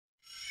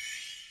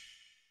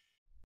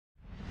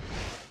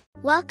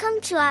Welcome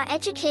to our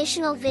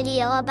educational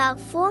video about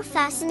 4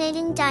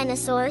 fascinating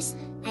dinosaurs: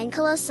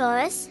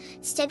 Ankylosaurus,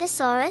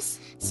 Stegosaurus,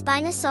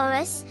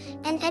 Spinosaurus,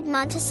 and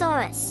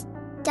Edmontosaurus.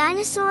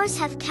 Dinosaurs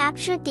have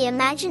captured the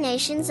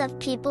imaginations of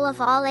people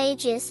of all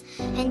ages,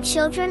 and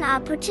children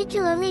are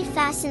particularly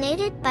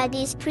fascinated by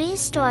these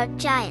prehistoric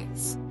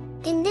giants.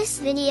 In this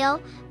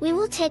video, we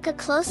will take a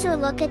closer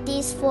look at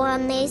these 4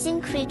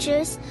 amazing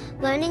creatures,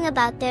 learning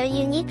about their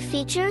unique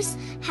features,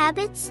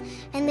 habits,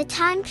 and the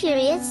time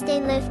periods they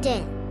lived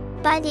in.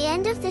 By the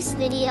end of this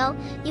video,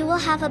 you will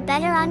have a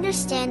better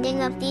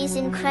understanding of these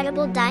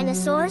incredible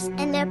dinosaurs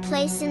and their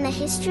place in the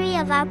history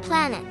of our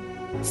planet.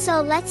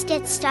 So let's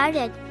get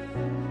started.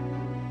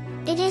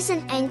 It is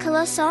an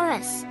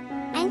Ankylosaurus.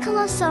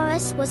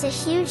 Ankylosaurus was a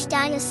huge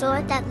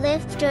dinosaur that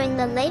lived during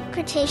the late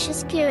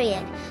Cretaceous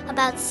period,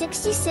 about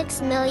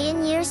 66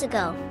 million years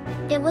ago.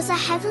 It was a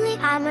heavily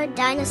armored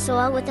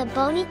dinosaur with a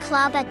bony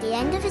club at the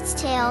end of its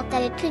tail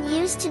that it could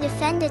use to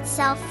defend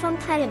itself from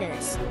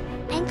predators.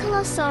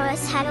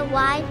 Ankylosaurus had a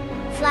wide,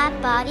 flat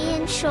body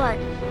and short,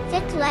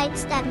 thick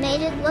legs that made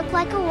it look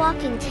like a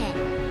walking tank.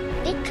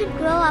 It could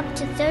grow up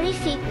to 30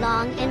 feet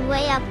long and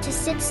weigh up to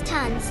 6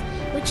 tons,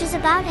 which is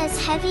about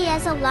as heavy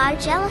as a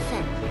large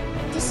elephant.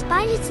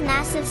 Despite its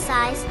massive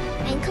size,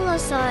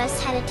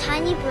 Ankylosaurus had a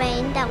tiny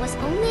brain that was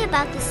only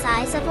about the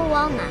size of a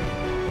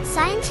walnut.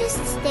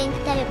 Scientists think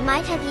that it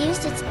might have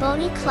used its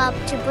bony club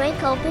to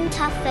break open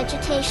tough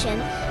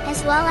vegetation,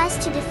 as well as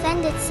to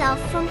defend itself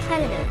from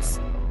predators.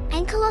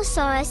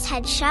 Ankylosaurus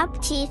had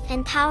sharp teeth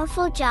and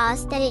powerful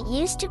jaws that it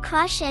used to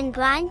crush and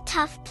grind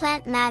tough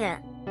plant matter.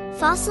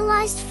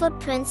 Fossilized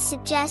footprints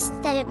suggest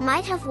that it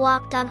might have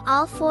walked on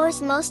all 4s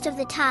most of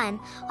the time,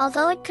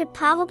 although it could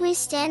probably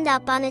stand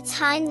up on its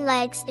hind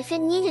legs if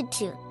it needed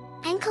to.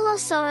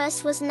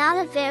 Ankylosaurus was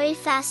not a very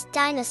fast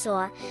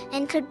dinosaur,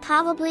 and could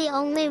probably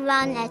only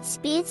run at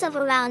speeds of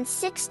around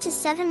 6 to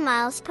 7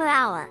 miles per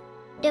hour.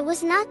 It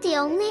was not the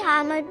only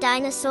armored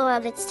dinosaur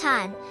of its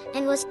time,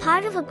 and was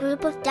part of a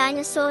group of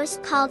dinosaurs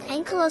called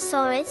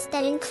Ankylosaurids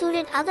that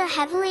included other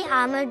heavily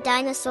armored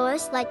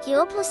dinosaurs like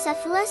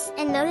Euoplocephalus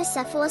and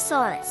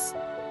Notocephalosaurus.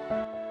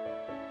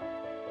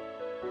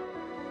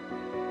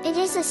 It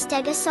is a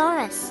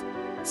Stegosaurus.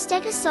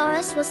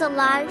 Stegosaurus was a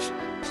large,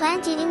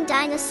 plant-eating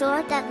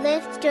dinosaur that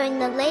lived during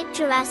the late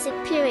Jurassic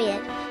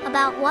period,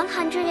 about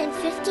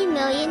 150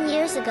 million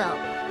years ago.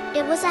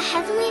 It was a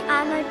heavily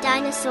armored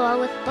dinosaur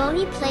with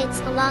bony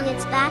plates along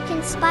its back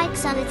and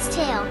spikes on its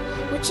tail,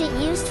 which it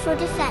used for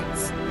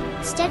defense.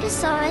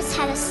 Stegosaurus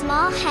had a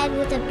small head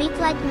with a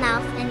beak-like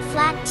mouth and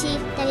flat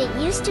teeth that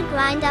it used to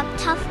grind up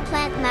tough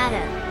plant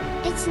matter.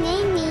 Its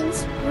name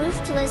means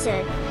roofed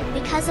lizard,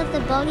 because of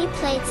the bony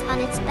plates on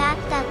its back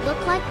that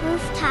look like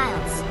roof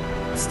tiles.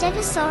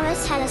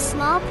 Stegosaurus had a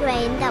small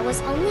brain that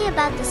was only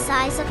about the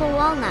size of a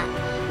walnut,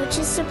 which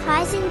is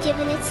surprising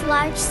given its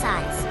large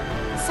size.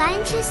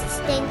 Scientists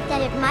think that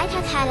it might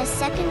have had a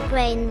second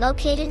brain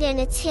located in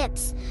its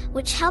hips,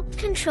 which helped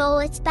control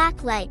its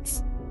back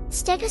legs.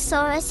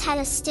 Stegosaurus had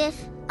a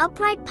stiff,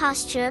 upright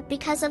posture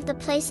because of the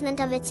placement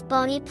of its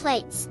bony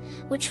plates,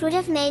 which would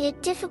have made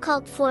it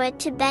difficult for it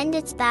to bend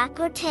its back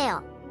or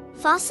tail.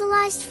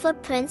 Fossilized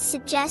footprints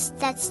suggest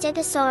that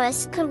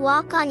Stegosaurus could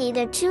walk on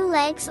either 2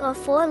 legs or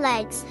 4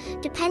 legs,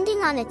 depending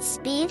on its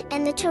speed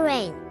and the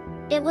terrain.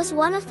 It was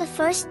one of the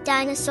first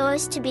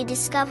dinosaurs to be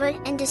discovered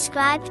and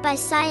described by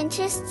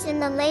scientists in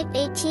the late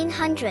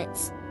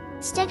 1800s.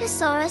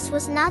 Stegosaurus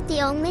was not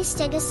the only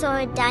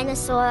stegosaurid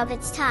dinosaur of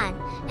its time,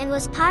 and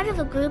was part of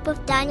a group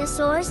of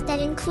dinosaurs that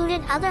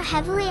included other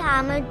heavily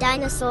armored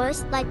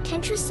dinosaurs like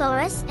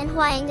Kentrosaurus and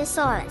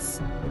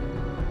Huayangosaurus.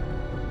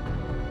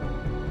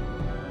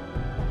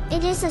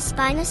 It is a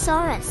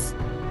Spinosaurus.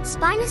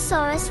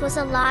 Spinosaurus was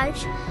a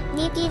large,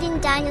 meat-eating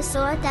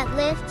dinosaur that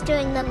lived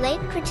during the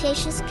late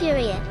Cretaceous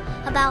period,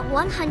 about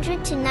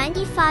 100 to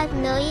 95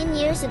 million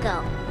years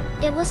ago.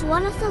 It was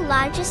one of the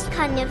largest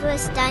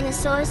carnivorous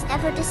dinosaurs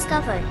ever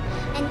discovered,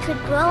 and could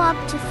grow up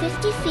to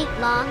 50 feet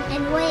long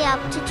and weigh up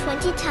to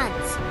 20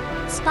 tons.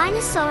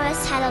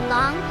 Spinosaurus had a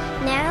long,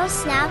 narrow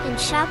snout and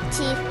sharp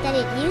teeth that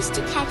it used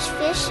to catch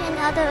fish and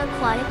other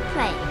aquatic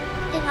prey.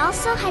 It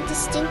also had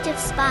distinctive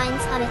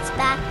spines on its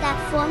back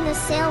that formed a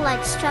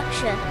sail-like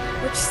structure,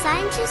 which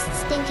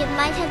scientists think it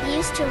might have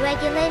used to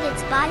regulate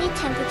its body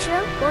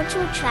temperature or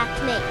to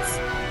attract mates.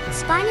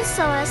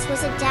 Spinosaurus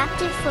was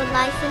adapted for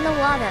life in the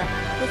water,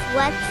 with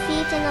webbed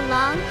feet and a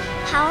long,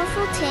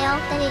 powerful tail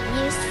that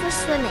it used for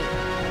swimming.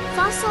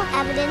 Fossil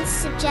evidence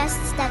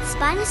suggests that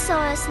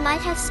Spinosaurus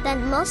might have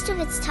spent most of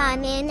its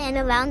time in and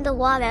around the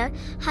water,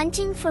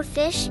 hunting for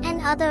fish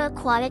and other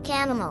aquatic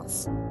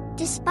animals.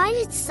 Despite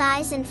its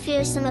size and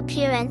fearsome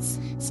appearance,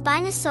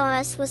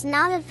 Spinosaurus was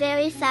not a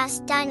very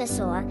fast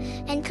dinosaur,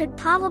 and could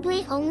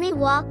probably only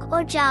walk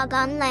or jog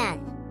on land.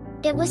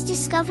 It was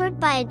discovered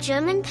by a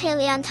German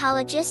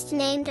paleontologist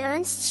named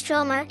Ernst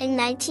Stromer in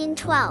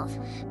 1912,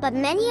 but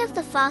many of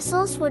the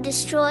fossils were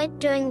destroyed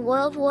during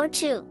World War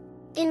II.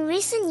 In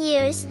recent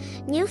years,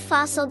 new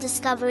fossil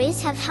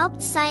discoveries have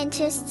helped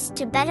scientists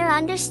to better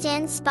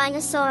understand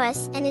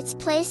Spinosaurus and its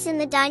place in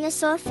the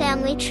dinosaur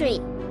family tree.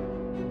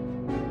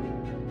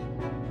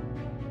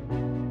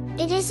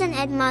 It is an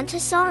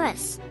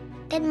Edmontosaurus.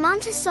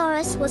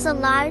 Edmontosaurus was a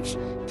large,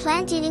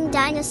 plant-eating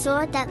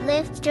dinosaur that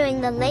lived during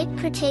the late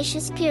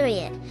Cretaceous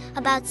period,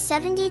 about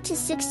 70 to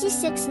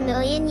 66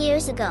 million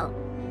years ago.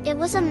 It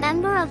was a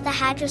member of the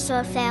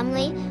hadrosaur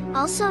family,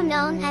 also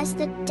known as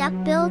the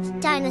duck-billed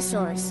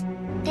dinosaurs.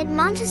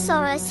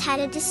 Edmontosaurus had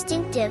a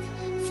distinctive,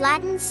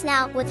 flattened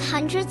snout with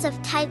hundreds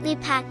of tightly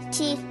packed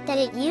teeth that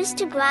it used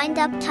to grind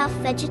up tough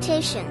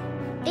vegetation.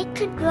 It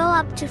could grow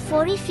up to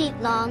 40 feet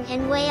long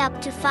and weigh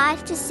up to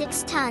 5 to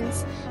 6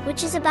 tons,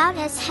 which is about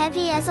as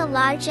heavy as a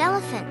large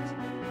elephant.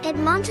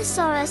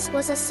 Edmontosaurus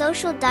was a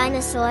social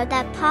dinosaur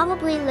that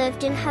probably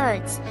lived in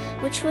herds,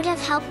 which would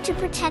have helped to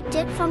protect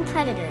it from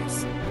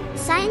predators.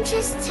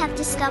 Scientists have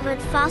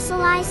discovered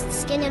fossilized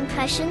skin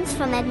impressions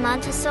from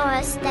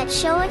Edmontosaurus that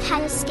show it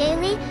had a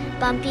scaly,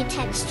 bumpy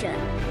texture.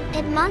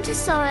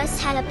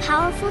 Edmontosaurus had a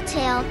powerful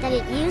tail that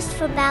it used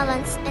for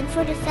balance and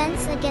for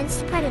defense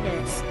against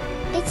predators.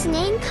 Its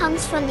name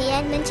comes from the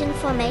Edmonton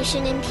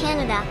Formation in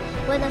Canada,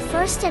 where the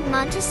first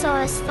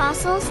Edmontosaurus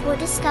fossils were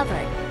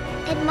discovered.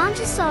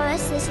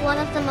 Edmontosaurus is one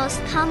of the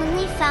most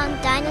commonly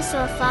found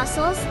dinosaur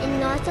fossils in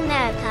North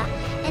America,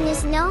 and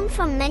is known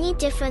from many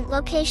different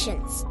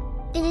locations.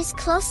 It is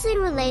closely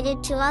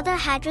related to other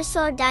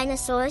hadrosaur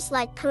dinosaurs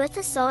like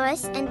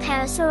Corythosaurus and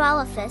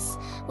Parasaurolophus,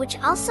 which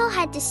also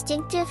had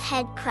distinctive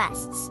head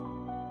crests.